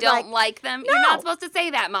 You don't like them? No. You're not supposed to say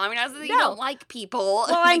that, Mom. You're not supposed to say you don't like people.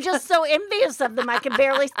 Well, I'm just so envious of them. I can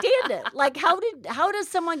barely stand it. Like, how does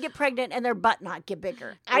someone get pregnant and their butt not get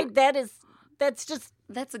bigger?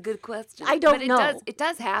 That's a good question. I don't know. It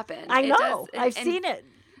does happen. I know. I've seen it.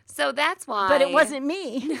 So that's why. But it wasn't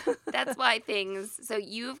me. That's why so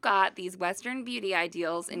you've got these Western beauty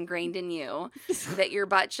ideals ingrained in you that your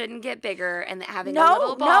butt shouldn't get bigger and that having a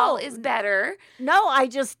little ball is better. No, I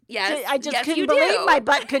just couldn't believe my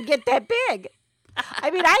butt could get that big.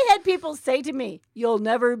 I mean, I had people say to me, "You'll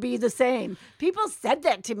never be the same." People said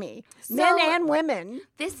that to me, men and women.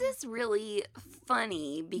 This is really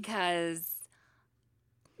funny because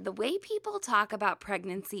the way people talk about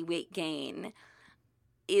pregnancy weight gain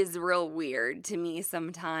is real weird to me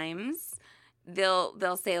sometimes.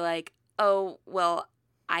 They'll say like, "Oh, well,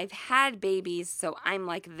 I've had babies, so I'm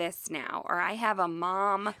like this now," or "I have a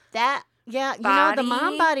mom." The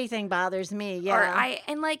mom body thing bothers me. Yeah. Or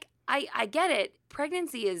I get it.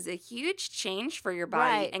 Pregnancy is a huge change for your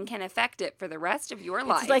body and can affect it for the rest of your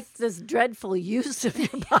life. It's like this dreadful use of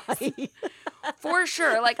your body. For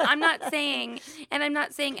sure. I'm not saying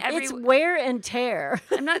it's wear and tear.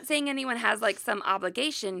 I'm not saying anyone has some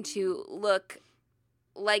obligation to look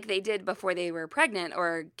like they did before they were pregnant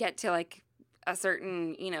or get to a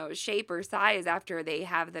certain, shape or size after they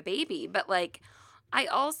have the baby. But I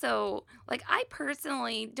also, I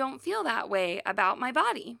personally don't feel that way about my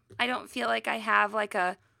body. I don't feel like I have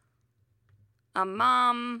a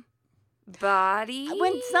mom body.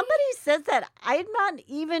 When somebody says that, I'm not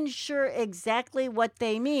even sure exactly what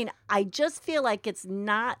they mean. I just feel like it's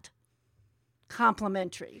not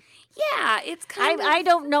complimentary. Yeah, it's kind of. I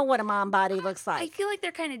don't know what a mom body looks like. I feel like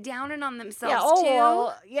they're kind of downing on themselves yeah, too.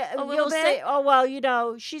 Well, yeah, a little you'll bit. say, oh, well, you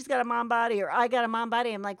know, she's got a mom body or I got a mom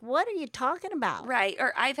body. I'm like, what are you talking about? Right.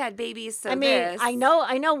 Or I've had babies, so I mean, this. I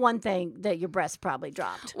know one thing, that your breast probably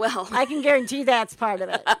dropped. Well, I can guarantee that's part of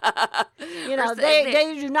it. You know, Or so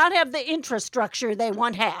they do not have the infrastructure they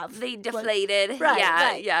once have. they deflated. Right, Yeah,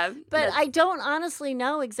 right. yeah. But I don't honestly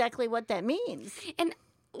know exactly what that means. And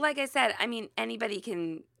like I said, I mean, anybody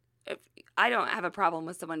can. I don't have a problem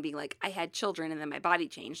with someone being like, I had children and then my body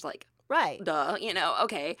changed. Like, Right. duh, you know,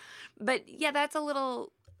 okay. But yeah, that's a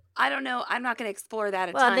little. I don't know. I'm not going to explore that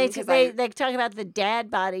a Well, ton. they talk about the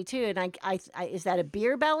dad body too, and I is that a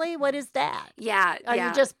beer belly? What is that? Yeah. Are yeah.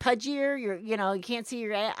 you just pudgier? You can't see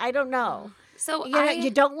your. I don't know. So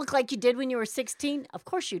You don't look like you did when you were 16. Of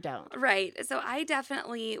course you don't. Right. So I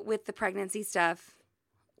definitely, with the pregnancy stuff,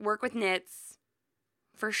 work with knits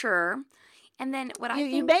for sure. And then what I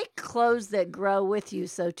think... You make clothes that grow with you,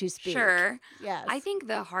 so to speak. Sure. Yes. I think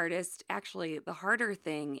the harder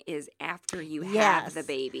thing is after you have Yes. the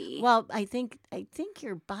baby. Well, I think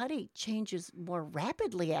your body changes more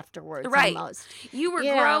rapidly afterwards. Right. Almost. You were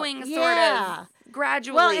Yeah, growing sort yeah. of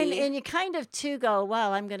gradually. Well, and you kind of too go,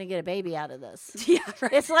 well, I'm going to get a baby out of this. Yeah,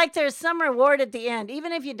 right. It's like there's some reward at the end.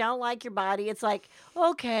 Even if you don't like your body, it's like,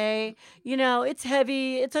 okay, it's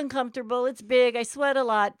heavy, it's uncomfortable, it's big, I sweat a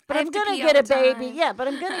lot, but I I'm have to going pee to get all a the baby. time. Yeah, but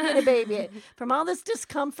I'm going to get a baby. From all this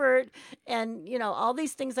discomfort and, all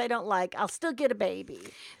these things I don't like, I'll still get a baby.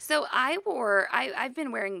 So I've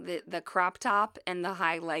been wearing the crop top and the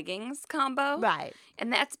high leggings combo. Right.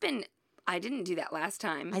 And I didn't do that last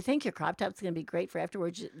time. I think your crop top's going to be great for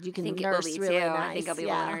afterwards. You can I think nurse it will be really too. nice. I think I'll be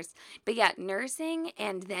able to nurse. But yeah, nursing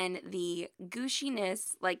and then the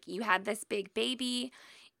gushiness, like you had this big baby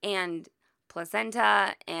and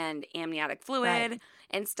placenta and amniotic fluid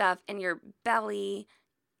and stuff and your belly,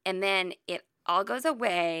 and then it all goes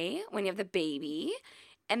away when you have the baby,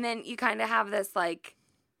 and then you kind of have this like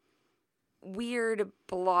weird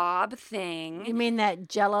blob thing. You mean that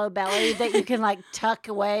Jello belly that you can like tuck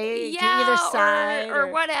away to Yeah, either side or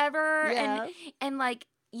whatever. Yeah. And like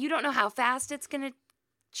you don't know how fast it's gonna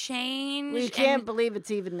change. You can't believe it's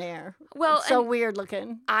even there. Well, it's so and weird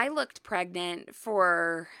looking. I looked pregnant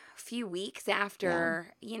for a few weeks after,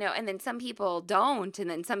 and then some people don't, and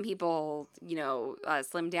then some people,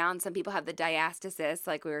 slim down. Some people have the diastasis,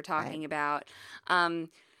 like we were talking about.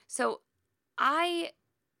 So I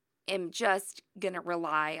am just going to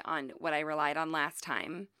rely on what I relied on last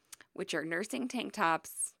time, which are nursing tank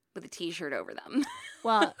tops with a T-shirt over them.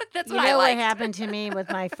 Well, That's you what I know what liked. happened to me with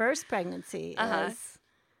my first pregnancy Uh-huh. is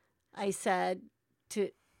I said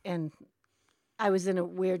and I was in a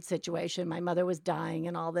weird situation. My mother was dying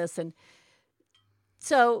and all this. And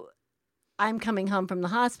so I'm coming home from the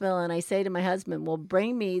hospital and I say to my husband, well,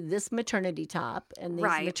 bring me this maternity top and these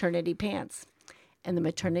Right. maternity pants. And the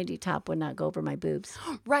maternity top would not go over my boobs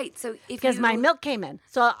Right. So because my milk came in.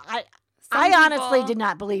 So I Some honestly people- did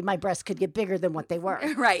not believe my breasts could get bigger than what they were.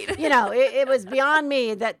 Right. It was beyond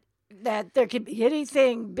me that there could be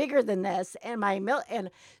anything bigger than this. And my milk, and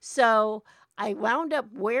so I wound up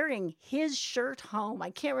wearing his shirt home.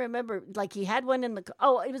 I can't remember, like he had one in the.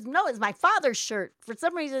 It was my father's shirt. For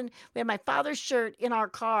some reason, we had my father's shirt in our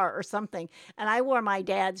car or something, and I wore my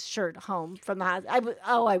dad's shirt home from the house. I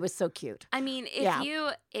was so cute. I mean,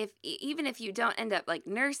 even if you don't end up like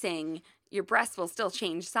nursing, your breasts will still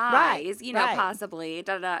change size, Right. possibly.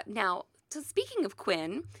 Now, so speaking of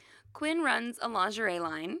Quinn runs a lingerie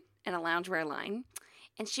line and a loungewear line,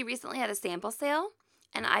 and she recently had a sample sale,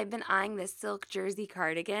 and I've been eyeing this silk jersey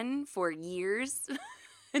cardigan for years.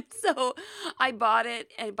 And so I bought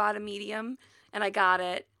it, and I bought a medium, and I got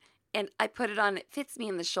it. And I put it on. It fits me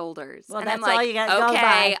in the shoulders. Well, and that's I'm like, all you got to go by.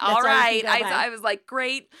 okay, That's all all you right. can go by. I was like,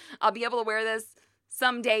 great. I'll be able to wear this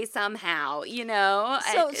someday, somehow. So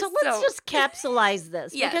let's just capsulize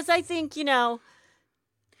this Yes. because I think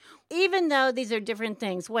even though these are different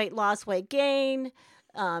things, weight loss, weight gain,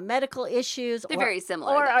 medical issues, They're very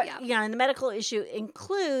similar, or though, yeah. and the medical issue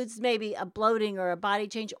includes maybe a bloating or a body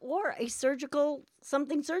change or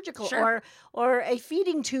something surgical, Sure. or a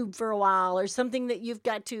feeding tube for a while, or something that you've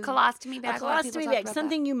got to colostomy bag. a a lot of people colostomy talk bag, about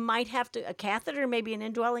something you might have to a catheter, maybe an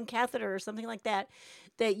indwelling catheter or something like that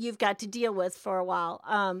you've got to deal with for a while,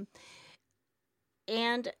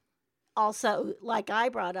 and also, like I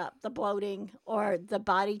brought up, the bloating or the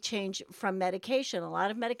body change from medication. A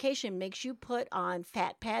lot of medication makes you put on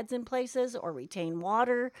fat pads in places or retain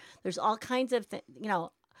water. There's all kinds of things.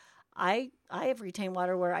 I have retained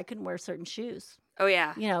water where I couldn't wear certain shoes. Oh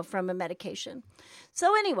yeah. From a medication.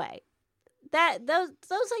 So anyway, those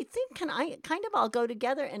I think can kind of all go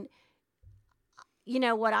together. And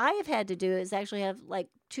what I have had to do is actually have like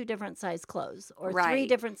 2 different size clothes or 3 Right.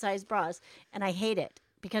 different size bras. And I hate it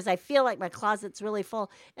because I feel like my closet's really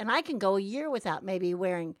full and I can go a year without maybe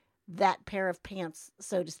wearing that pair of pants,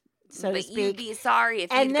 so to But speak. you'd be sorry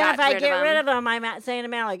if And you then got if I get rid them. of them, I'm saying to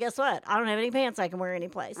Mallory, guess what? I don't have any pants I can wear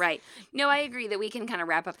anyplace. Right. No, I agree that we can kind of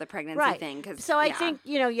wrap up the pregnancy Right. thing. Cause, So I yeah. think,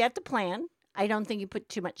 you have to plan. I don't think you put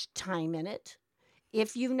too much time in it.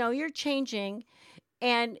 If you know you're changing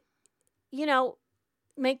and,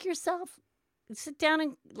 make yourself sit down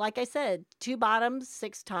and, like I said, 2 bottoms,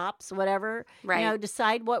 6 tops, whatever. Right.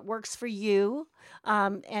 Decide what works for you.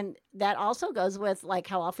 And that also goes with, like,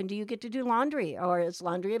 how often do you get to do laundry, or is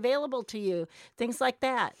laundry available to you? Things like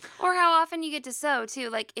that. Or how often you get to sew too.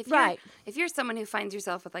 Like if you're Right. if you're someone who finds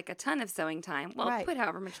yourself with like a ton of sewing time, well, Right. put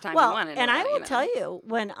however much time Well, you want into and I it, will know. tell you,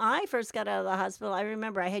 when I first got out of the hospital, I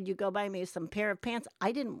remember I had you go buy me some pair of pants.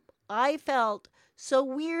 I felt so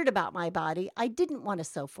weird about my body. I didn't want to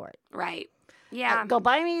sew for it. Right. Yeah. Go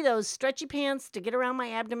buy me those stretchy pants to get around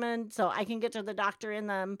my abdomen so I can get to the doctor in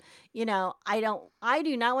them. I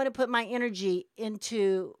do not want to put my energy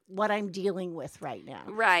into what I'm dealing with right now.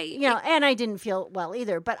 Right. And I didn't feel well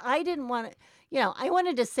either, but I didn't want to, I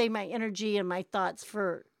wanted to save my energy and my thoughts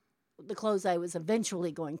for the clothes I was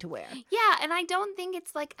eventually going to wear. Yeah, and I don't think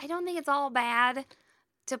it's all bad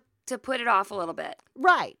to put it off a little bit.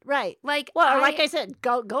 Right. Like Well, like I said,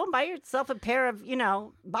 go and buy yourself a pair of,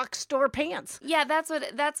 box store pants. Yeah, that's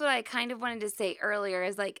what I kind of wanted to say earlier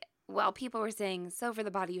is like, well, people were saying, so for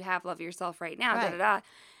the body you have, love yourself right now, Right. da da da.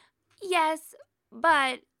 Yes,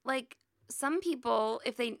 but like some people,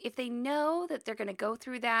 if they know that they're gonna go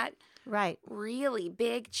through that Right. really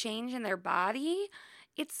big change in their body,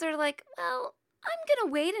 it's sort of like, well, I'm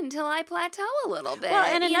gonna wait until I plateau a little bit. Well,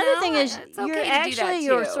 and another thing is, It's okay you're to do actually that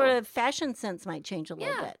your too. sort of fashion sense might change a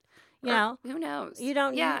little Yeah. bit. Or who knows? You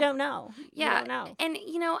don't Yeah. you don't know. Yeah, You don't know. and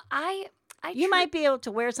I You might be able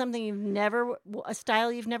to wear something a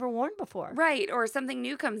style you've never worn before. Right, or something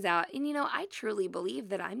new comes out. And, I truly believe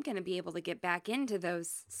that I'm going to be able to get back into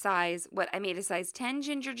those I made a size 10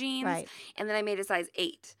 ginger jeans, Right. and then I made a size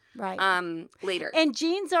 8 Right. later. And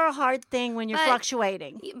jeans are a hard thing when you're But-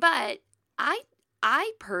 fluctuating. But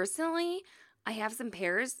I personally, I have some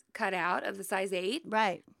pairs cut out of the size 8,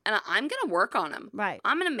 Right. and I'm going to work on them. Right.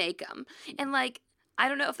 I'm going to make them. And, like, I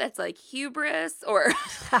don't know if that's like hubris or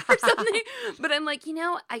something, but I'm like,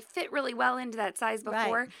 I fit really well into that size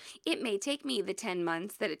before. Right. It may take me the 10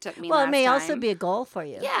 months that it took me Well, last it may also time. be a goal for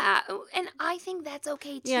you. Yeah, and I think that's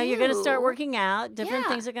okay too. You're going to start working out. Different Yeah.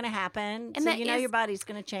 things are going to happen. And so that your is- body's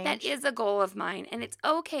going to change. That is a goal of mine, and it's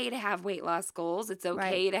okay to have weight loss goals. It's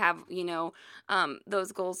okay to have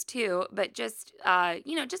those goals too. But just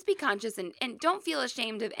just be conscious and don't feel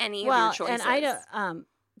ashamed of any of your choices. and I don't.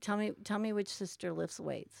 Tell me which sister lifts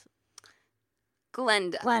weights.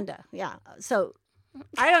 Glenda. Yeah. So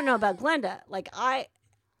I don't know about Glenda. Like I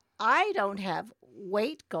don't have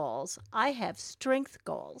weight goals. I have strength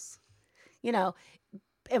goals.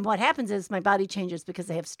 And what happens is my body changes because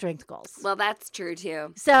I have strength goals. Well, that's true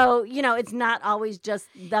too. So, it's not always just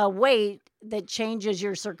the weight that changes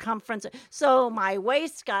your circumference. So my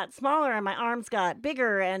waist got smaller and my arms got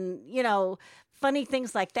bigger and, funny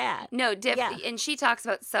things like that. No, Yeah. and she talks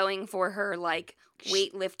about sewing for her like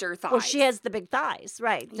weightlifter thighs. Well, she has the big thighs,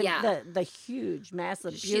 right? Yeah. The huge,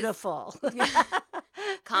 massive, She's- beautiful.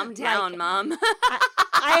 Calm down, Mom.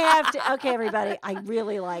 I have to. Okay, everybody. I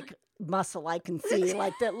really like muscle I can see.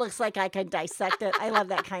 Like that looks like I can dissect it. I love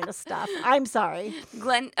that kind of stuff. I'm sorry.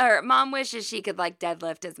 Mom wishes she could like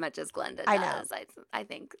deadlift as much as Glenda does. I know. I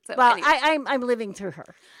think so. Well, anyway. I'm living through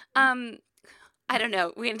her. I don't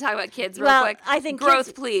know. We're gonna talk about kids real Well, quick. I think growth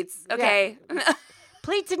kids- pleats. Okay.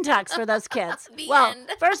 Pleats and tucks for those kids. The Well, end.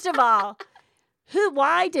 first of all,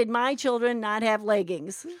 why did my children not have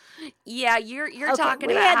leggings? Yeah, you're Okay, talking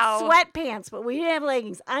we about had how sweatpants, but we didn't have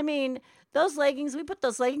leggings. I mean, those leggings, we put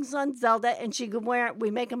those leggings on Zelda and she could wear it. We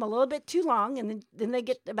make them a little bit too long and then they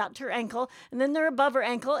get about to her ankle and then they're above her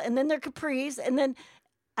ankle and then they're capris and then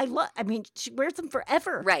she wears them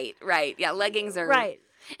forever. Right. Yeah, leggings are Right.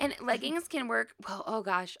 And leggings can work. Well, oh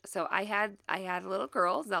gosh. So I had a little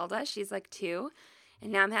girl, Zelda. She's like 2,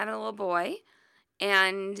 and now I'm having a little boy,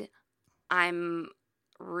 and I'm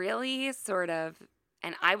really sort of.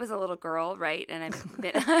 And I was a little girl, right? And I've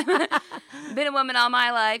been a woman all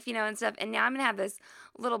my life, and stuff. And now I'm gonna have this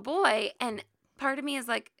little boy, and part of me is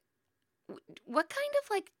like, what kind of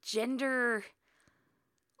like gender,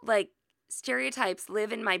 like stereotypes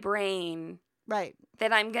live in my brain Right.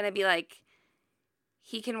 that I'm gonna be like,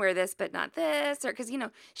 he can wear this but not this, or because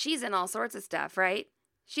she's in all sorts of stuff, right?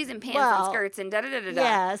 she's in pants and skirts and da-da-da-da-da.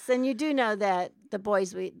 Yes, and you do know that the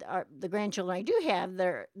boys the grandchildren I do have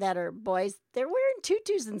that are boys, they're wearing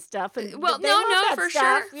tutus and stuff. And well, they no, love that for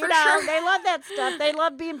stuff, sure, for sure. They love that stuff. They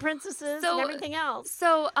love being princesses and everything else.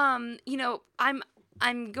 So,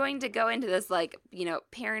 I'm going to go into this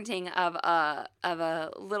parenting of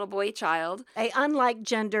a little boy child, a unlike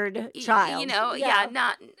gendered child.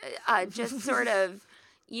 Not just sort of,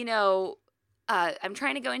 I'm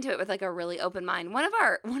trying to go into it with like a really open mind. One of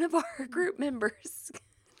our group members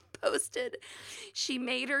posted, she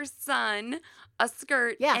made her son a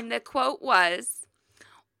skirt, and the quote was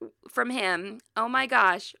from him, "Oh my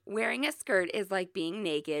gosh, wearing a skirt is like being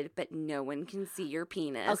naked, but no one can see your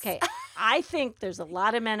penis." Okay, I think there's a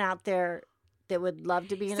lot of men out there that would love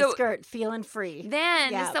to be in a skirt, feeling free.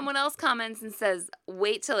 Then someone else comments and says,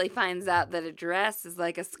 "Wait till he finds out that a dress is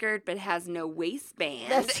like a skirt but has no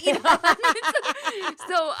waistband."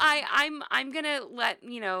 So I'm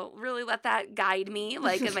gonna really let that guide me,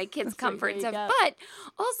 like in my kids' comfort and stuff. But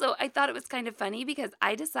also, I thought it was kind of funny because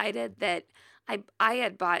I decided that I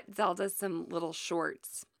had bought Zelda some little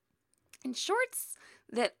shorts, and shorts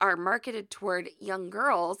that are marketed toward young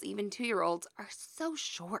girls, even 2-year-olds, are so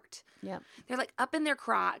short. Yeah. They're like up in their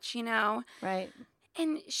crotch, Right.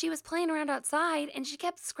 And she was playing around outside, and she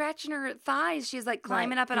kept scratching her thighs. She's like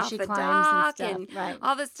climbing up and off the climbs dock and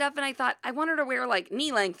all this stuff. And I thought, I want her to wear like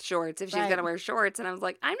knee-length shorts if she's going to wear shorts. And I was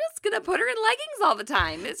like, I'm just going to put her in leggings all the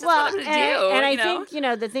time. It's just what I'm going to do. And I think,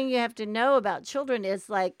 the thing you have to know about children is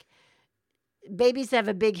like babies have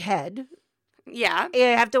a big head. Yeah. You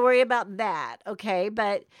have to worry about that, okay?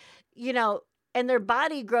 But, and their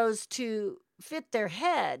body grows to fit their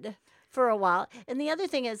head for a while. And the other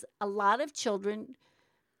thing is a lot of children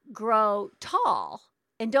grow tall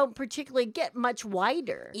and don't particularly get much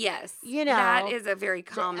wider. Yes. That is a very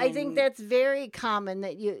common. I think that's very common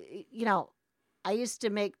that I used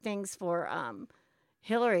to make things for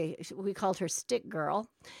Hillary. We called her Stick Girl.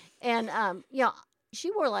 And,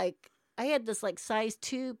 she wore I had this size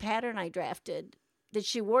 2 pattern I drafted that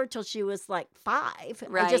she wore till she was 5.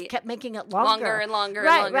 Right. I just kept making it longer and longer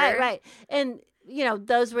right, and longer. Right. And,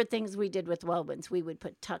 those were things we did with wovens. We would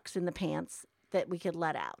put tucks in the pants that we could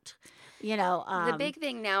let out. The big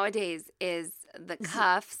thing nowadays is the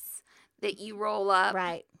cuffs that you roll up.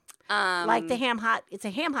 Right. Like the ham hot. It's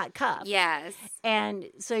a ham hot cuff. Yes. And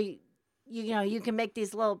so, you can make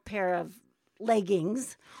these little pair of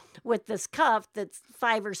leggings with this cuff that's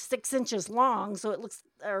 5 or 6 inches long, so it looks,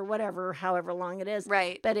 or whatever, however long it is.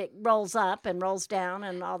 Right. But it rolls up and rolls down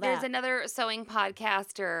and all that. There's another sewing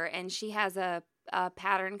podcaster, and she has a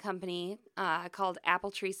pattern company called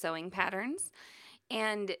Apple Tree Sewing Patterns,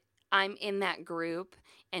 and I'm in that group.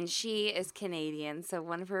 And she is Canadian, so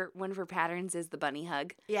one of her patterns is the bunny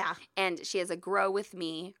hug. Yeah. And she has a Grow With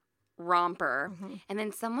Me romper. Mm-hmm. And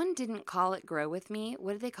then someone didn't call it Grow With Me.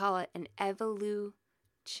 What did they call it? An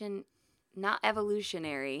not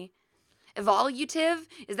evolutionary. Evolutive?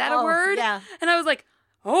 Is that a word? Yeah. And I was like,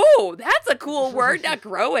 oh, that's a cool word. Not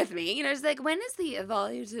grow with me. It's like, when is the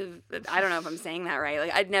evolutive? I don't know if I'm saying that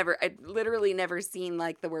right. I'd literally never seen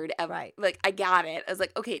the word ever. Right. I got it. I was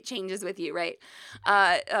like, okay, it changes with you, right?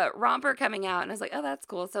 Romper coming out, and I was like, oh, that's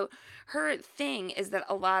cool. So her thing is that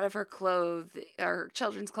a lot of her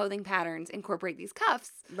children's clothing patterns incorporate these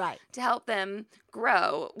cuffs, right, to help them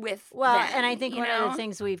grow with. Well, them, and I think one of the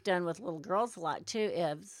things we've done with little girls a lot too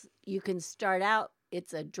is you can start out.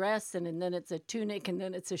 It's a dress, and then it's a tunic, and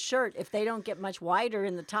then it's a shirt. If they don't get much wider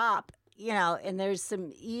in the top, and there's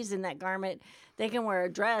some ease in that garment, they can wear a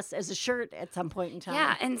dress as a shirt at some point in time.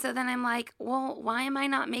 Yeah, and so then I'm like, well, why am I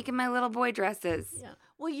not making my little boy dresses? Yeah.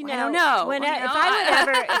 Well, I don't know.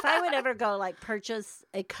 If I would ever go purchase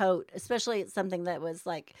a coat, especially it's something that was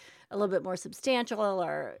a little bit more substantial,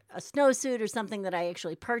 or a snowsuit or something that I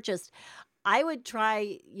actually purchased, I would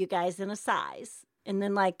try you guys in a size. And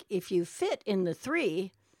then, if you fit in the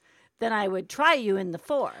 3, then I would try you in the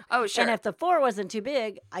 4. Oh, sure. And if the 4 wasn't too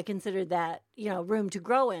big, I considered that, room to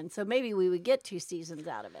grow in. So maybe we would get 2 seasons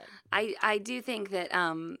out of it. I do think that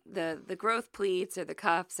the growth pleats or the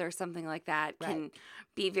cuffs or something like that can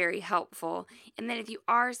be very helpful. And then if you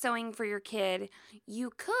are sewing for your kid,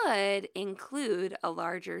 you could include a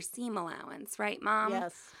larger seam allowance, right, Mom?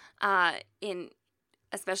 Yes.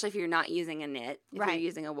 Especially if you're not using a knit, if you're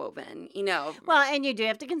using a woven, Well, and you do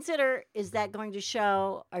have to consider, is that going to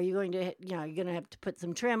show? Are you going to, you're going to have to put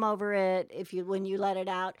some trim over it when you let it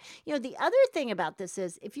out? The other thing about this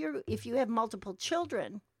is if you have multiple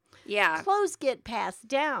children, clothes get passed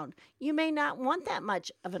down. You may not want that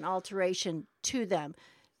much of an alteration to them.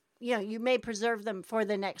 You may preserve them for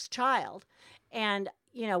the next child. And,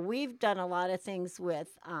 we've done a lot of things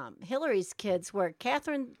with Hillary's kids where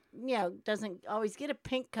Catherine, doesn't always get a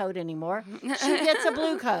pink coat anymore. She gets a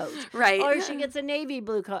blue coat. Right. Or she gets a navy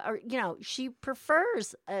blue coat. Or, she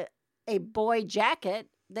prefers a boy jacket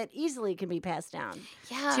that easily can be passed down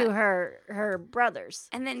to her brothers.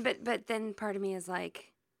 And then, but then part of me is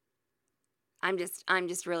like, I'm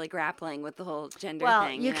just really grappling with the whole gender thing.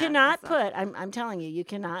 Well, you cannot put, I'm telling you, you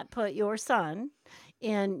cannot put your son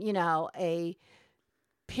in, a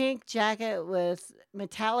pink jacket with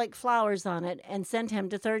metallic flowers on it and send him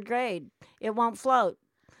to 3rd grade. It won't float.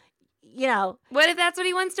 What if that's what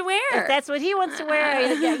he wants to wear? If that's what he wants to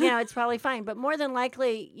wear, it's probably fine. But more than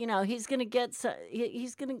likely, he's going to get,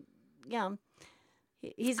 he's going to,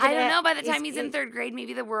 I don't know. By the time he's in 3rd grade,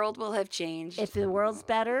 maybe the world will have changed. If the world's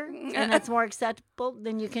better and it's more acceptable,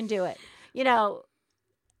 then you can do it. I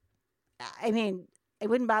mean, it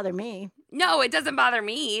wouldn't bother me. No, it doesn't bother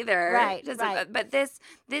me either. Right, right. But this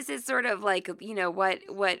is sort of like,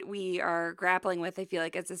 what we are grappling with, I feel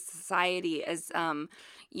like, as a society, as,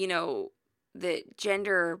 the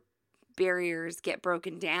gender barriers get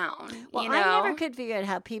broken down. Well, I never could figure out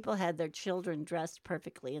how people had their children dressed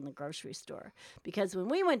perfectly in the grocery store. Because when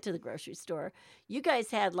we went to the grocery store, you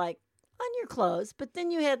guys had like on your clothes, but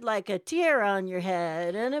then you had like a tiara on your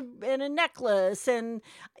head and a necklace, and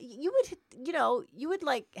you would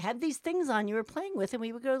like have these things on you were playing with, and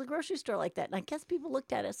we would go to the grocery store like that. And I guess people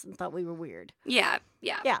looked at us and thought we were weird. Yeah.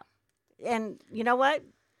 And you know what?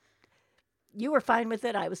 You were fine with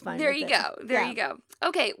it. I was fine with it. There you go.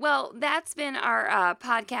 Okay, well, that's been our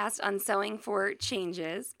podcast on sewing for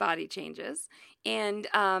body changes. And,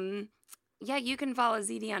 you can follow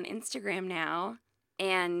ZD on Instagram now.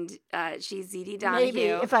 And she's ZD Donahue. Maybe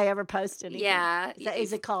if I ever post anything. Yeah.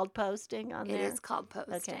 Is it called posting on there? It is called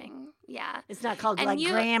posting. Okay. Yeah. It's not called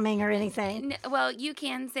gramming or anything. Well, you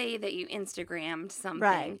can say that you Instagrammed something.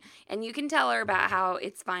 Right. And you can tell her about how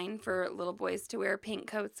it's fine for little boys to wear pink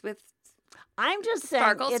coats with I'm just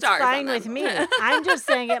saying it's fine with me. I'm just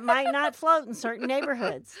saying it might not float in certain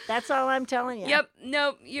neighborhoods. That's all I'm telling you. Yep.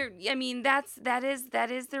 No, that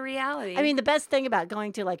is the reality. I mean, the best thing about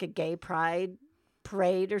going to like a gay pride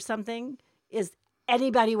parade or something is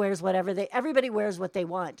everybody wears what they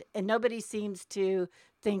want, and nobody seems to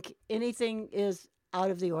think anything is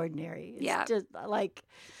out of the ordinary. It's just like,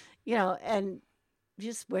 and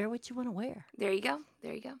just wear what you want to wear. There you go.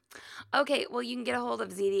 Okay, well, you can get a hold of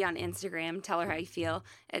ZD on Instagram. Tell her how you feel.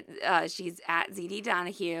 She's at ZD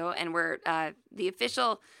Donahue, and we're the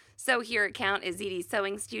official Sew Here account is ZD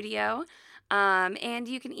Sewing Studio. And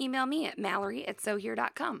you can email me at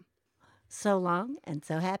Mallory@sewhere.com. So long and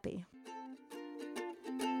so happy.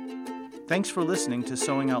 Thanks for listening to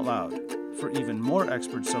Sewing Out Loud. For even more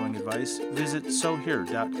expert sewing advice, visit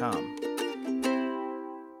sewhere.com.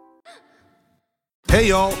 Hey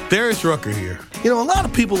y'all, Darius Rucker here. A lot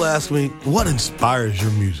of people ask me, what inspires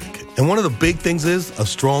your music? And one of the big things is a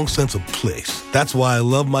strong sense of place. That's why I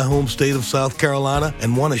love my home state of South Carolina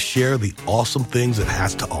and want to share the awesome things it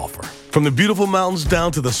has to offer. From the beautiful mountains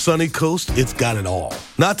down to the sunny coast, it's got it all.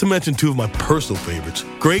 Not to mention two of my personal favorites,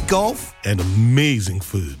 great golf and amazing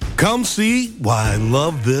food. Come see why I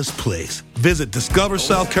love this place. Visit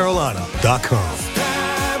discoversouthcarolina.com.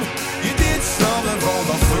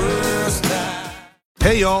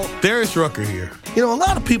 Hey y'all, Darius Rucker here. A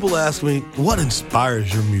lot of people ask me, what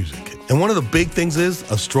inspires your music? And one of the big things is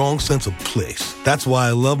a strong sense of place. That's why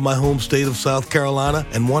I love my home state of South Carolina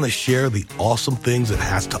and want to share the awesome things it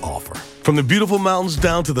has to offer. From the beautiful mountains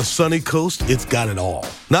down to the sunny coast, it's got it all.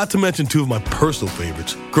 Not to mention two of my personal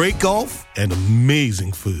favorites, great golf and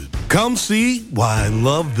amazing food. Come see why I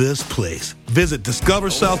love this place. Visit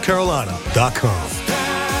discoversouthcarolina.com.